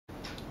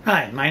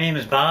Hi, my name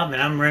is Bob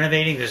and I'm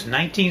renovating this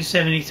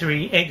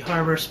 1973 Egg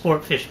Harbor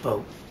Sportfish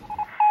boat.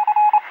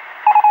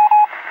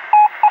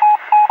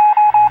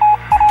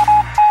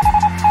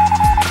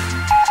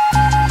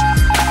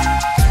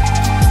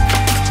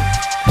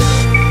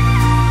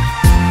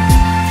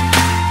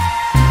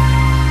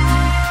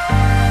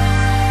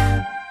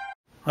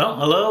 Well,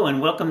 hello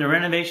and welcome to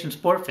Renovation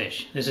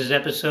Sportfish. This is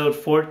episode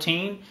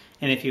 14,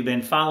 and if you've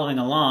been following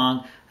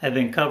along, I've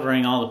been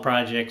covering all the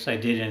projects I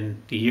did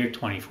in the year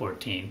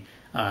 2014.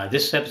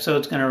 This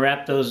episode's going to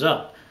wrap those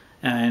up,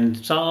 and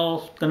it's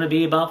all going to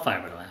be about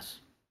fiberglass.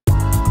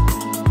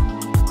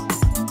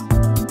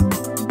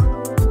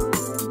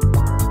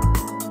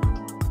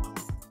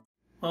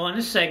 Well, in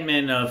this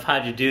segment of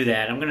how'd you do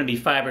that, I'm going to be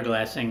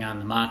fiberglassing on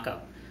the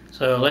mock-up.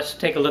 So let's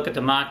take a look at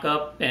the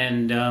mock-up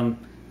and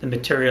the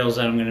materials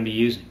that I'm going to be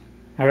using.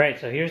 Alright,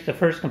 so here's the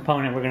first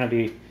component we're going to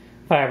be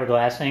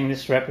fiberglassing.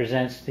 This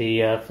represents the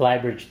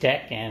Flybridge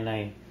deck and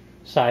a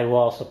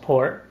sidewall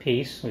support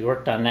piece. We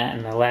worked on that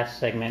in the last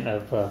segment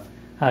of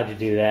how to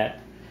do that.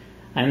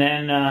 And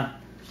then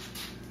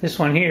this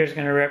one here is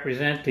going to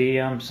represent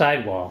the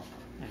sidewall.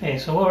 Okay,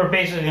 so what we're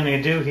basically going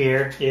to do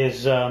here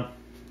is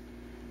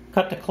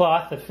cut the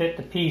cloth to fit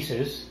the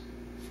pieces.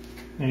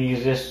 I'm going to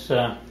use this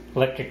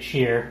electric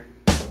shear.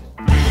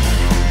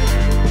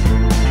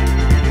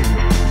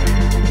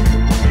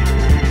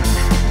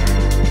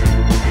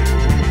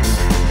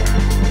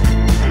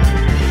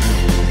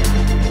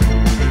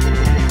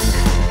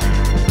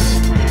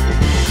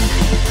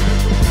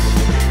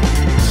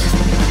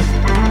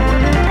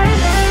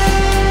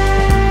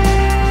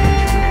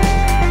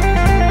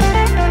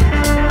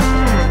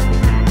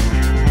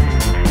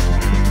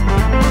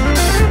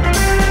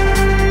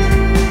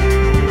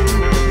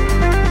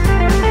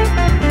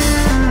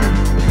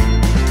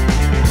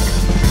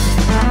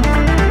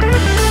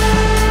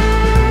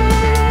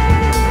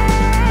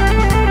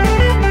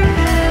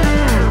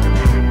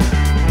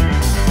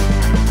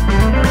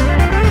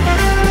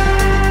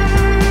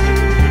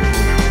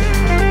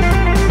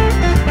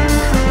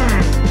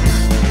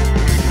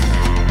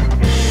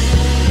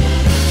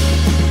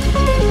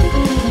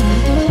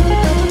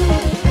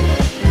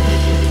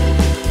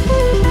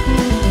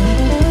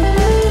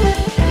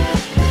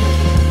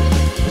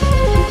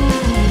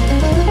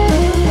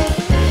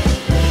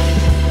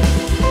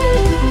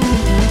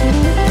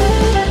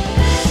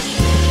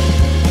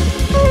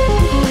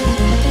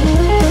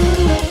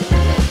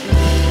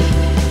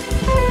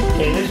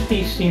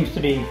 Seems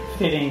to be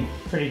fitting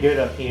pretty good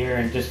up here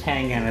and just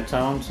hanging on its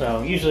own,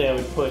 so usually I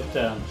would put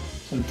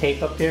some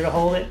tape up there to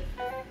hold it,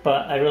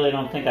 but I really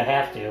don't think I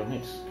have to.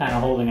 It's kind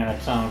of holding on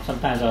its own.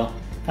 Sometimes I'll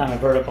find a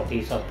vertical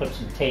piece, I'll put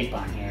some tape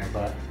on here,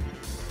 but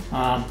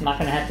I'm not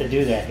going to have to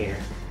do that here,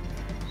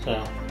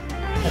 so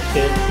that's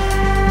good.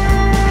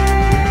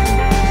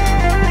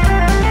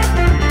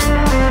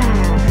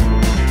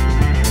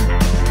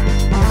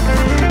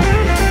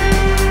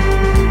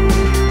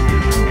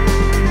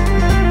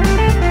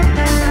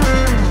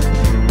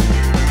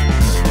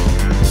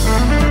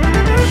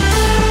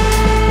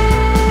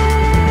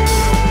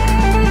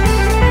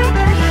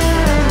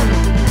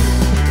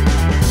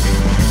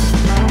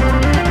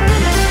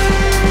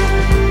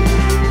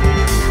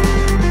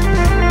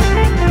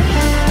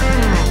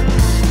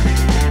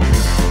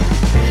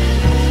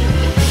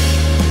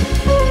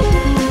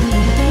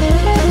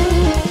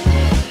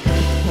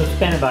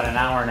 About an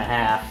hour and a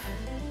half,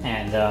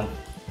 and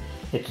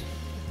it's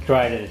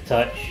dry to the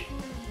touch.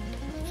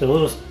 It's a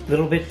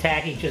little bit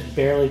tacky, just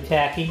barely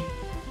tacky,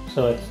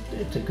 so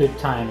it's a good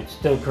time. It's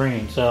still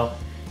green, so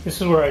this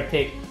is where I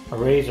take a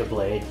razor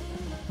blade.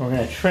 We're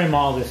going to trim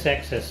all this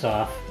excess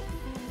off.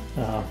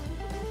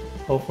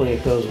 Hopefully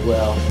it goes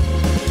well.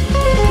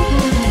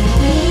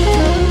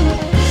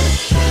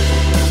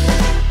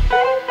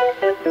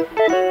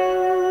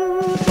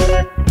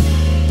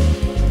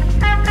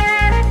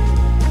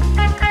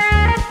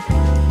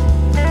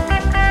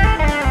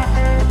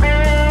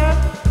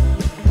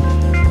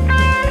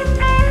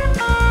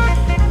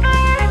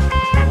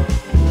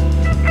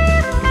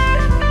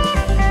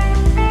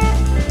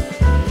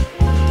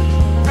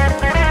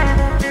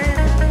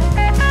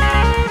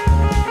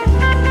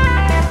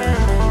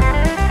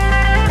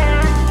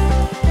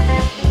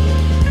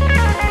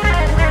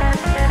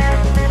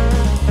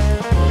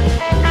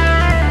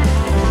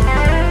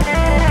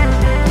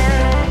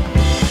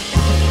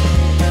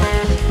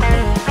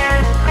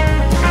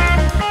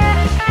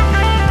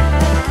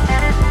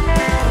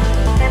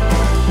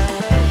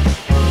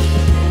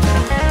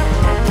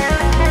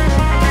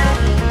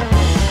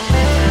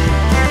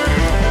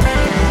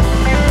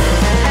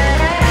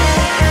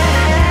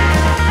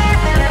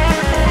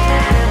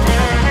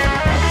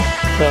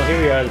 So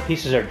here we are, the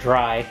pieces are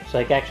dry. It's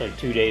like actually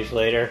 2 days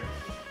later.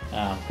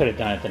 Could have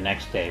done it the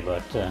next day,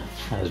 but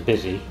I was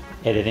busy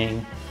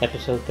editing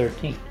episode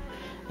 13.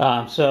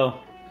 So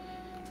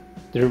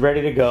they're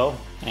ready to go,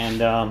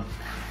 and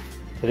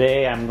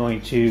today I'm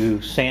going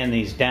to sand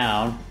these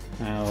down.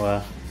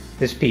 Now,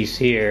 this piece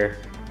here,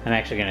 I'm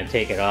actually going to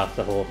take it off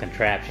the whole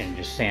contraption,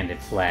 just sand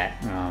it flat.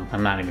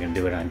 I'm not even going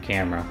to do it on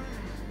camera.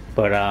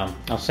 But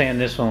I'll sand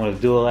this one with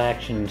a dual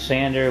action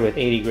sander with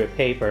 80 grit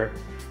paper.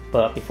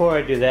 But before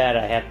I do that,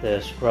 I have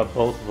to scrub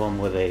both of them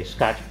with a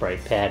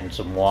Scotch-Brite pad and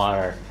some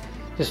water,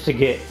 just to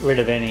get rid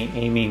of any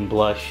amine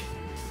blush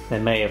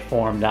that may have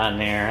formed on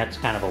there. That's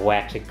kind of a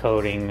waxy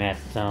coating that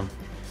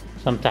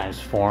sometimes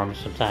forms,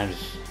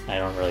 sometimes I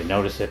don't really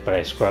notice it, but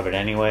I scrub it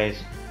anyways,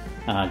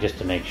 just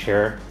to make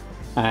sure.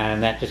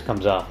 And that just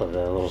comes off with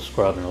a little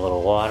scrub and a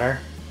little water,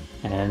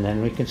 and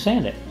then we can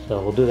sand it.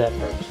 So we'll do that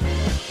first.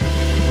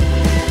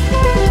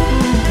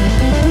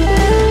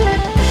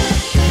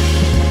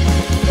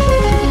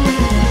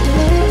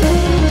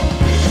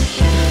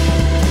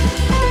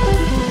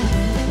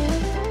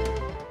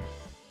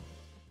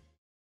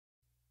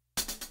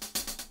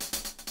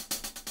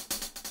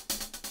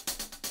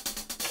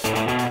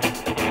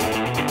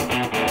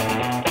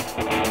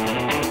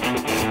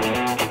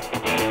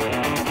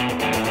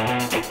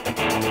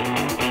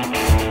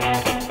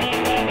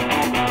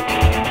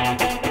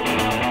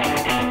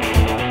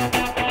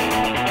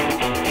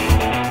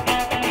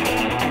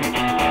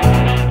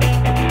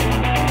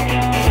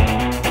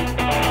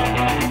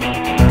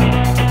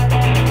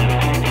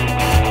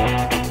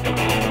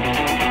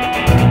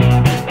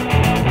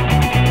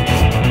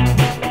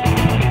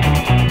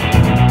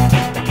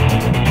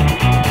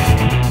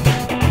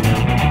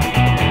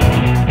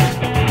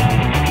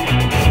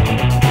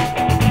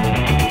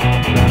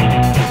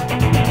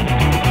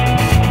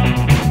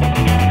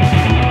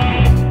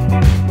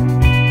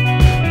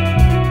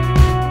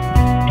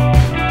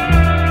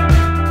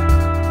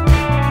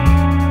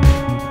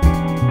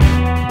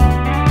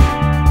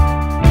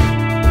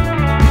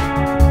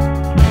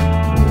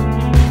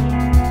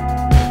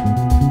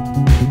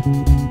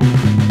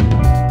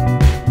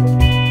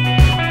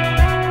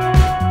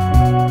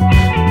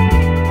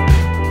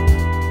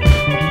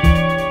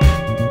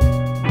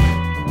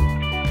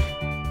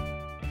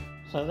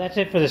 So that's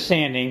it for the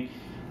sanding,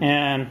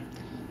 and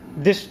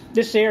this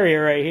area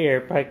right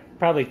here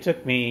probably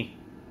took me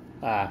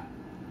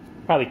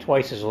probably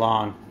twice as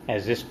long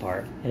as this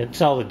part.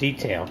 It's all the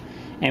detail,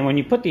 and when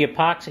you put the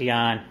epoxy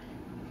on,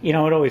 you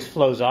know, it always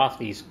flows off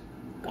these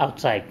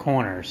outside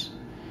corners,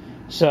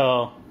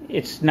 so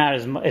it's not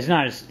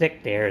as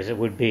thick there as it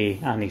would be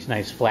on these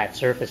nice flat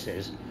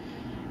surfaces.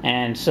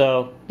 And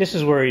so this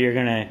is where you're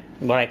gonna,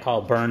 what I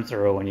call burn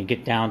through, when you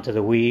get down to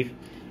the weave,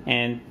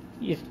 and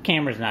your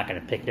camera's not going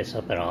to pick this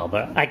up at all,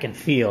 but I can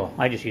feel,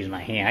 I just use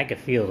my hand, I can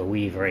feel the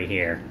weave right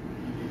here.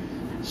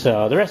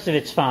 So the rest of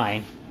it's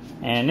fine.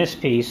 And this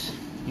piece,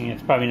 you know,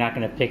 it's probably not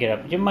going to pick it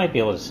up, but you might be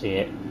able to see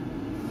it.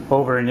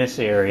 Over in this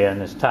area, in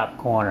this top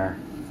corner,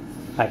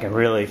 I can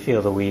really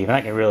feel the weave, and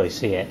I can really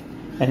see it.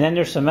 And then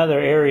there's some other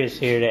areas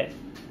here that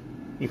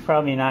you're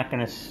probably not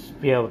going to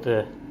be able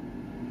to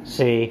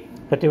see,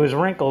 but there was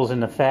wrinkles in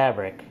the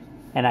fabric,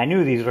 and I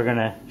knew these were going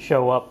to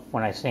show up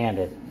when I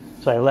sanded.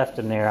 So I left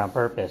them there on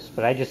purpose,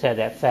 but I just had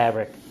that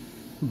fabric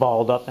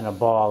balled up in a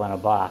ball in a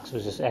box. It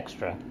was just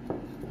extra.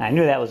 I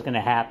knew that was going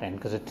to happen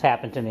because it's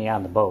happened to me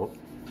on the boat.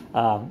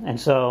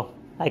 And so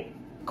I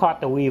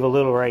caught the weave a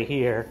little right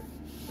here.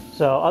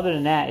 So other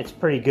than that, it's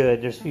pretty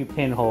good. There's a few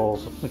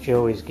pinholes, which you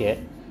always get.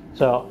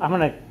 So I'm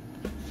going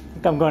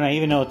to,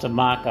 even though it's a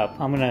mock-up,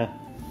 I'm going to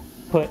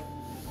put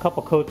a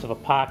couple coats of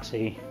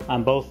epoxy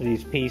on both of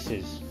these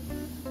pieces,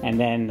 and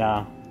then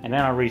I'll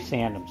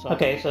resand them. So,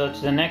 okay, so it's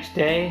the next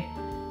day.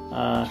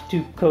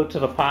 2 coats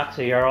of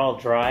epoxy are all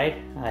dried.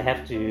 I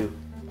have to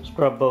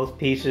scrub both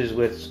pieces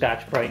with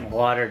Scotch-Brite and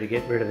water to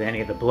get rid of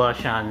any of the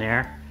blush on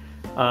there.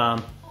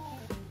 I'm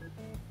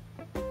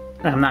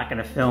not going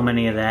to film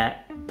any of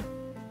that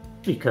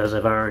because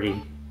I've already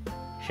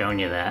shown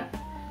you that.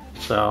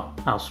 So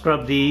I'll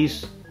scrub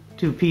these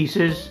 2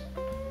 pieces,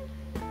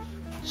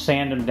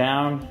 sand them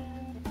down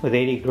with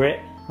 80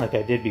 grit like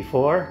I did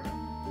before,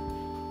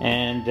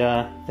 and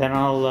then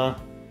I'll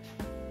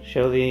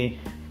show the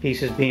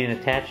pieces being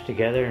attached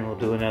together, and we'll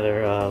do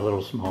another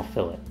little small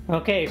fillet.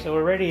 Okay, so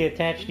we're ready to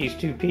attach these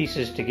 2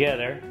 pieces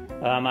together.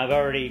 I've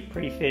already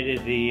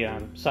pre-fitted the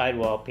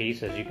sidewall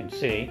piece, as you can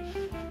see,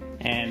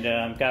 and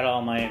got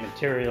all my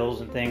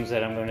materials and things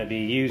that I'm going to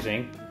be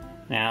using.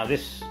 Now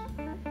this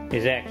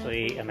is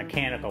actually a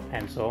mechanical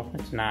pencil,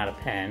 it's not a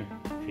pen,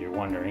 if you're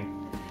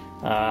wondering.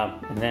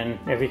 And then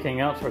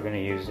everything else we're going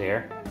to use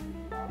there.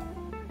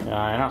 And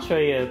I'll show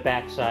you the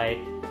back side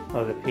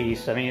of the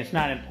piece. I mean, it's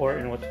not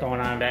important what's going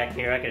on back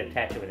here. I could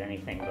attach it with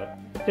anything,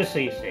 but just so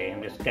you see,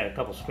 I'm just got a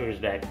couple screws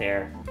back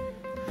there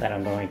that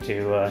I'm going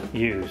to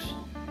use.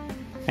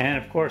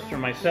 And of course, for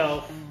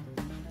myself,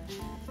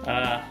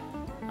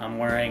 I'm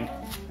wearing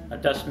a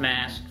dust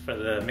mask for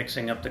the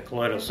mixing up the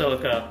colloidal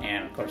silica,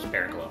 and of course a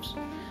pair of gloves.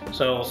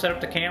 So we'll set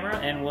up the camera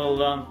and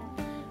we'll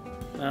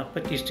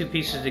put these 2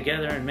 pieces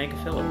together and make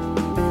a fillet.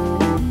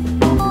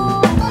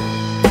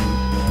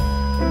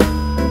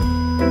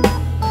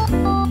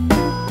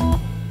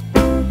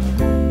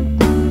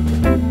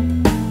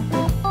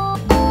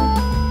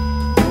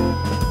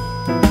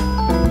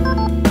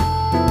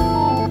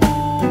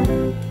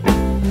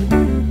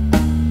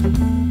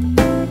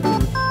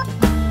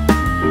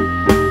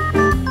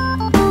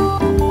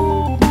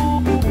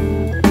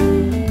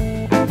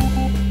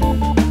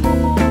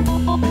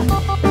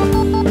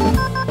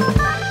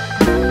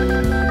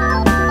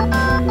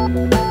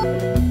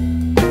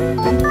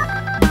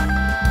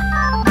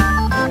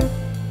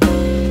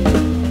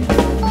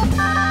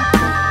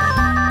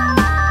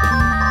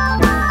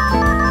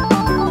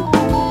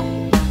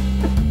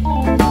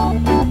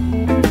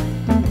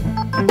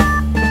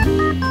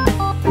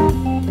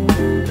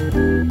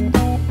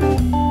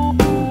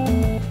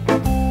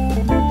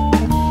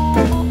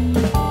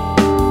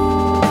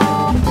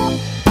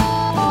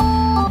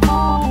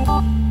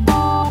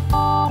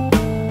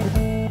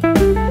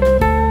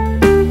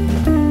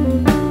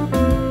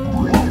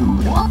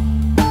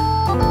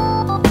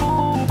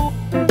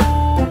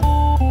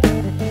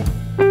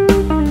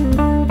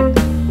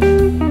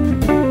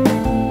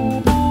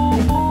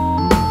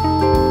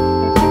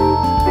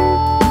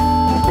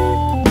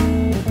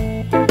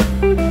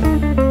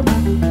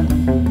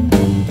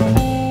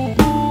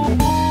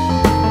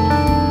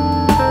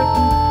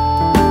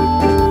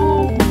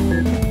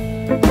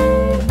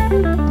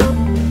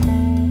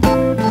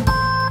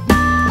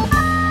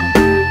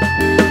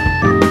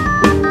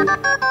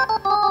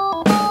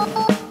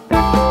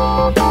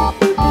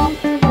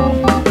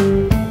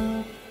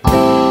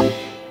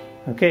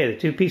 Okay, the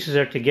two pieces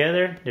are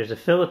together. There's a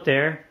fillet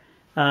there.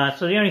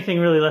 So the only thing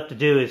really left to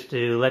do is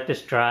to let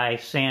this dry,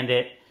 sand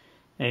it.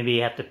 Maybe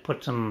you have to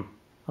put some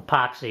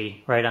epoxy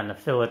right on the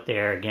fillet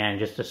there again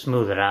just to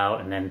smooth it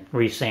out, and then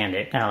re-sand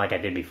it, kind of like I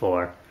did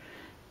before.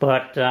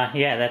 But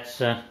yeah, that's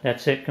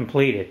it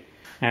completed.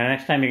 Now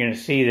next time you're going to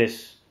see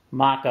this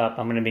mock-up,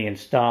 I'm going to be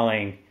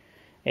installing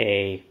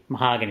a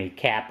mahogany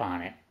cap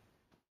on it.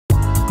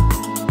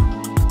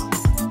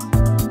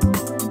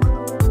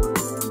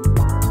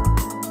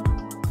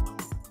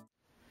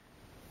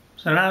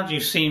 So now that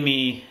you've seen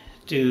me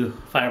do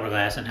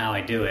fiberglass and how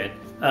I do it,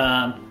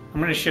 I'm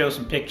going to show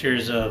some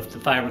pictures of the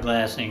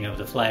fiberglassing of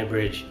the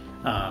Flybridge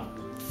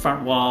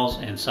front walls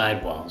and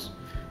side walls.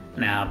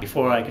 Now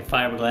before I could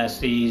fiberglass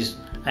these,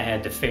 I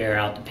had to fair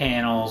out the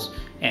panels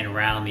and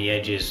round the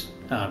edges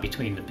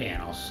between the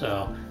panels.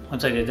 So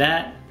once I did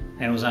that,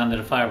 then it was on to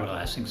the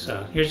fiberglassing.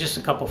 So here's just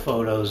a couple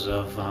photos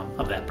of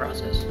that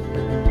process.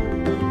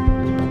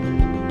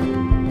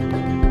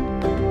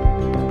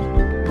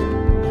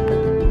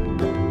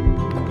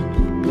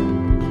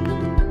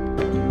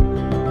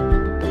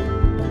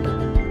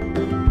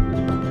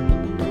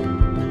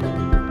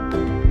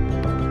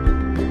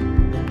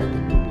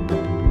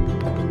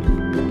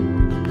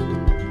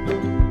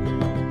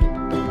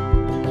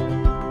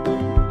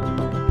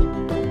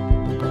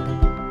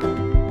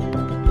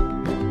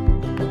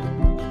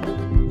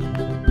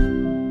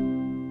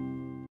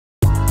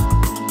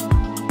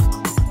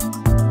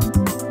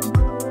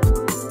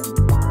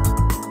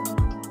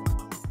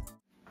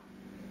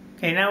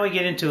 Okay, now we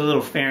get into a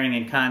little fairing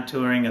and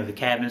contouring of the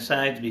cabinet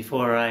sides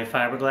before I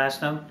fiberglass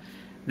them.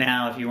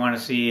 Now if you want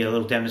to see a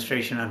little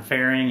demonstration on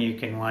fairing, you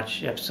can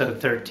watch episode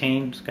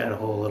 13. It's got a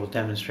whole little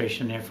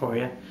demonstration there for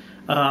you.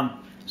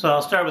 So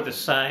I'll start with the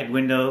side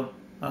window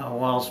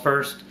walls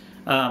first.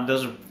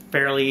 Those are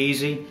fairly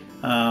easy.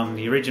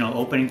 The original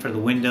opening for the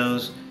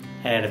windows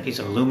had a piece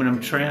of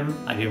aluminum trim.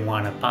 I didn't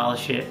want to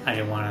polish it. I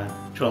didn't want to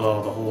drill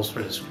all the holes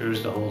for the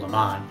screws to hold them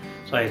on.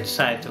 So I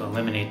decided to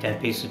eliminate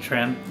that piece of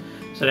trim.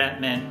 So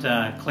that meant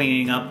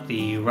cleaning up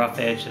the rough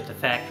edge that the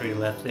factory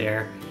left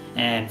there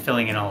and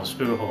filling in all the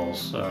screw holes.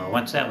 So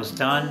once that was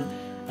done,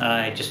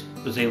 I just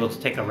was able to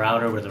take a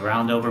router with a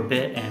roundover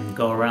bit and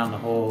go around the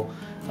whole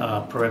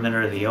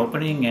perimeter of the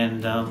opening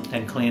and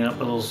then clean it up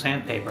with a little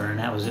sandpaper, and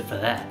that was it for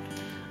that.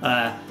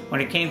 When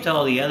it came to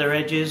all the other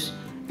edges,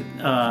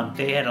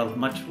 they had a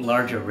much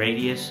larger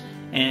radius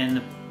and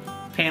the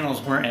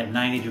panels weren't at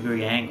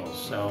 90-degree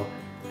angles, so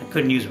I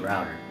couldn't use a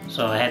router.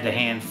 So I had to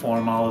hand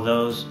form all of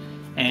those.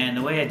 And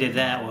the way I did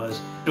that was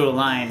drew a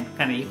line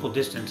kind of equal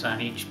distance on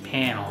each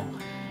panel,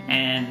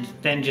 and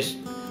then just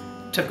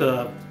took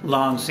a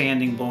long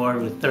sanding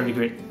board with 30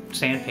 grit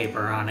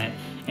sandpaper on it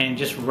and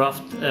just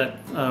roughed a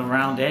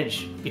round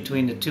edge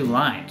between the two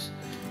lines.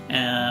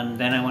 And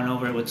then I went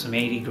over it with some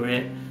 80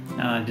 grit,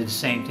 did the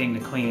same thing to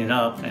clean it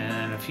up,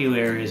 and in a few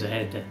areas I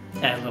had to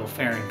add a little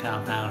fairing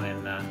compound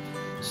and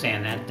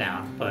sand that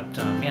down. But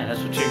yeah, that's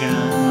what you're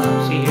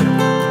gonna see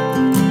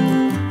here.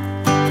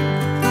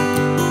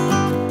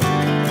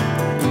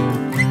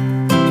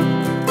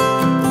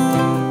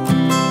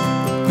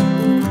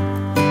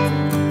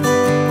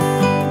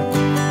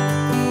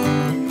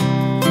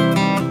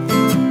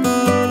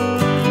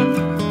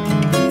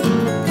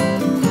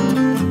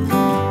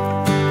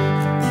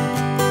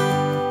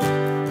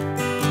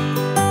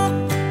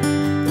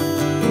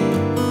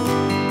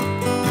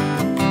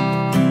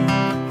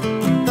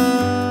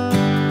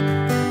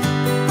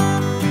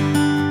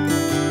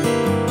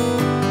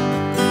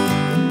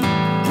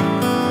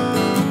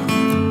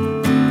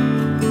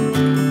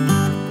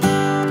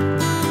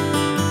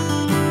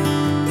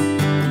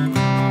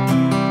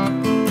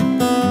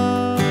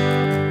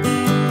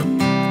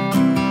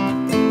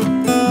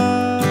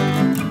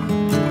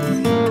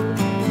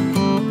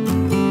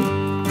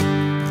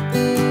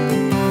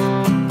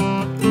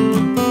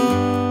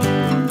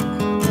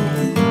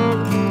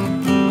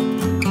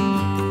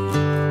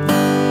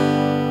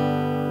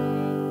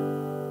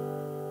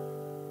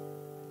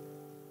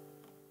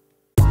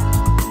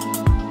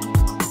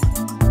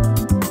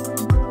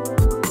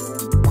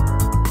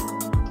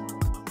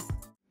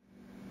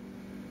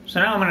 So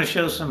now I'm going to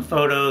show some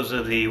photos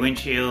of the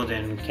windshield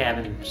and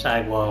cabin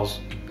sidewalls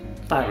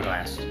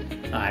fiberglass.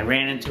 I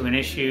ran into an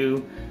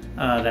issue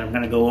that I'm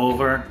going to go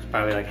over. It's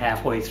probably like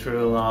halfway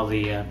through all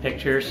the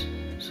pictures.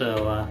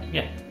 So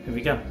yeah, here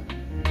we go.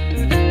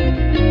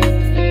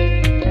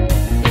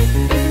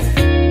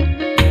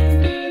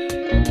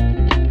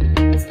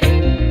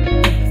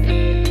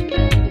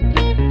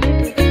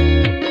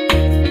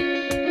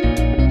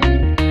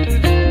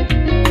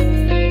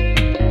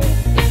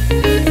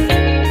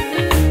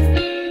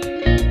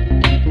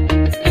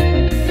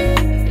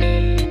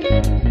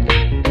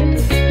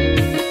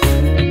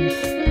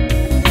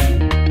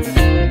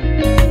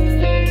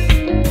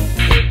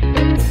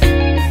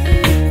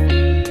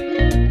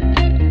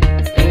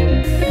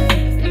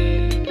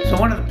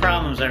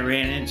 I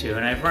ran into,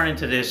 and I've run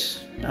into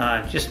this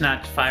just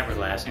not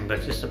fiberglassing,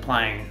 but just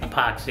applying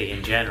epoxy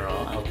in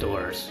general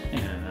outdoors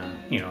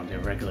in the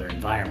regular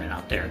environment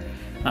out there.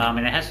 And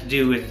it has to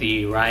do with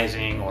the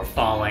rising or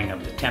falling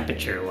of the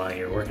temperature while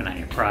you're working on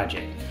your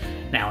project.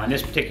 Now, on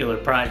this particular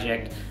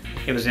project,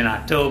 it was in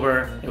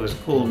October, it was a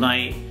cool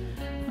night.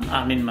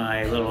 I'm in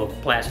my little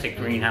plastic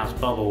greenhouse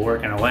bubble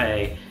working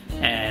away,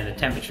 and the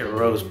temperature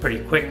rose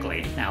pretty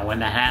quickly. Now, when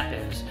that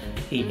happens,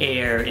 the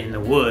air in the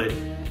wood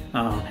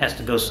has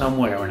to go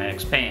somewhere when it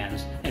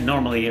expands, and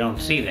normally you don't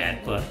see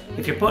that, but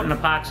if you're putting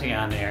epoxy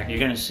on there, you're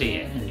going to see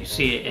it, and you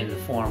see it in the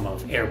form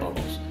of air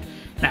bubbles.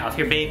 Now, if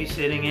you're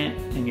babysitting it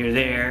and you're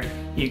there,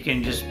 you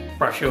can just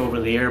brush over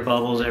the air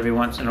bubbles every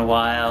once in a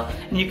while,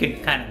 and you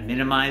can kind of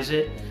minimize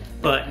it.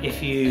 But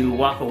if you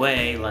walk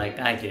away like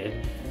I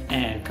did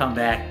and come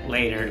back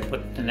later to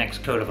put the next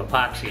coat of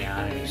epoxy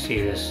on, and you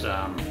see this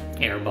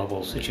air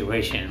bubble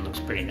situation, it looks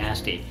pretty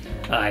nasty,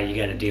 you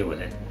got to deal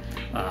with it.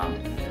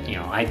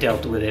 I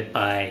dealt with it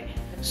by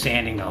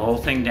sanding the whole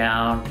thing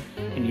down,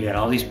 and you got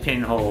all these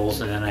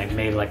pinholes, and then I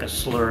made like a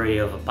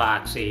slurry of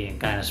epoxy and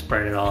kind of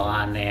spread it all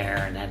on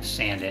there and then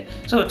sand it.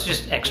 So it's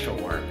just extra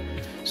work.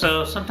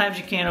 So sometimes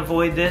you can't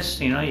avoid this,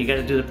 you got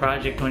to do the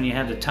project when you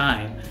have the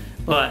time,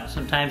 but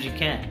sometimes you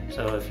can.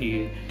 So if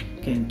you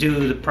can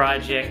do the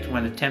project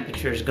when the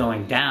temperature is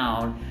going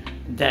down,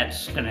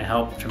 that's going to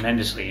help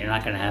tremendously. You're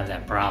not going to have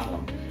that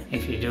problem.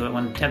 If you do it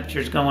when the temperature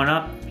is going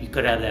up, you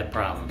could have that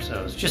problem.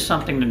 So it's just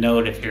something to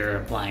note if you're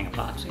applying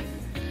epoxy.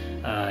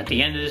 At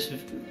the end of this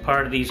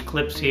part of these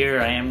clips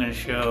here, I am going to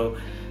show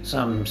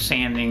some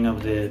sanding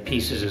of the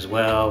pieces as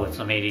well with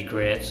some 80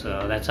 grit.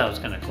 So that's how it's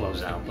going to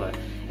close out. But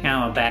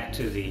now back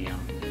to the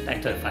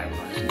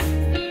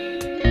fiberglass.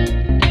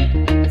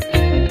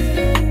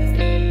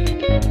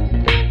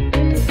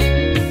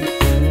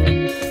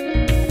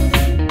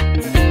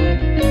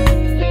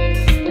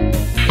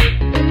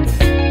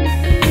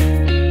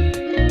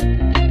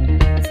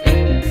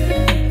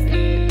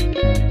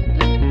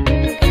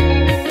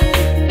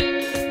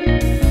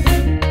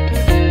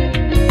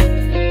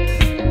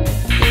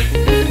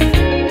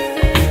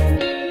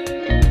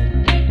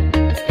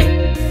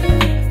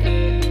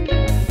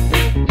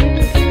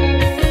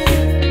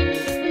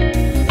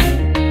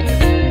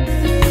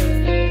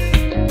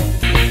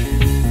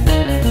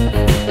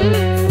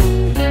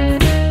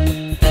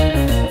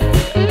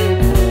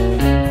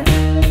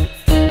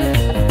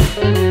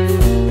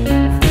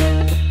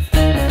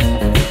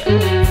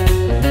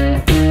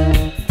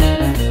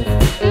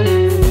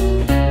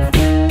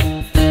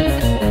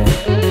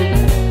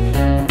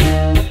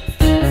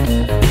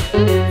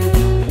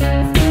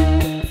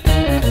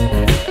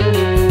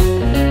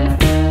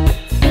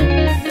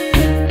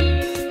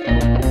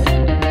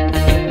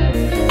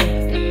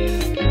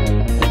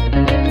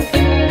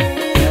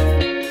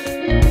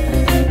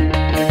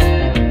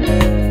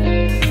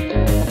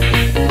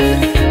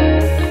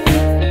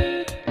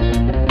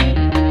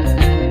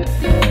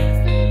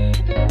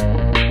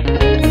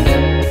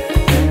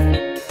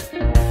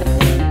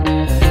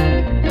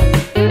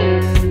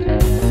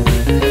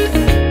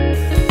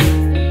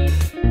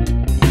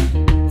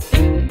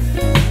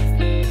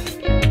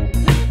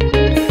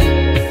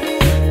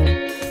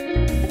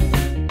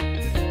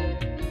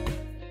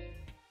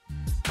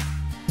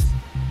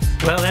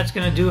 Well, that's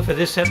going to do it for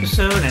this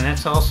episode, and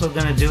that's also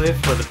going to do it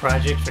for the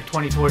project for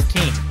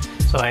 2014.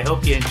 So I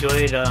hope you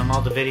enjoyed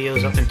all the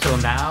videos up until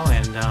now,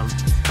 and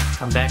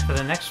come back for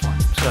the next one.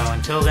 So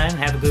until then,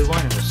 have a good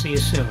one, and we'll see you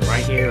soon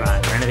right here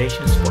on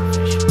Renovation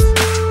Sportfish.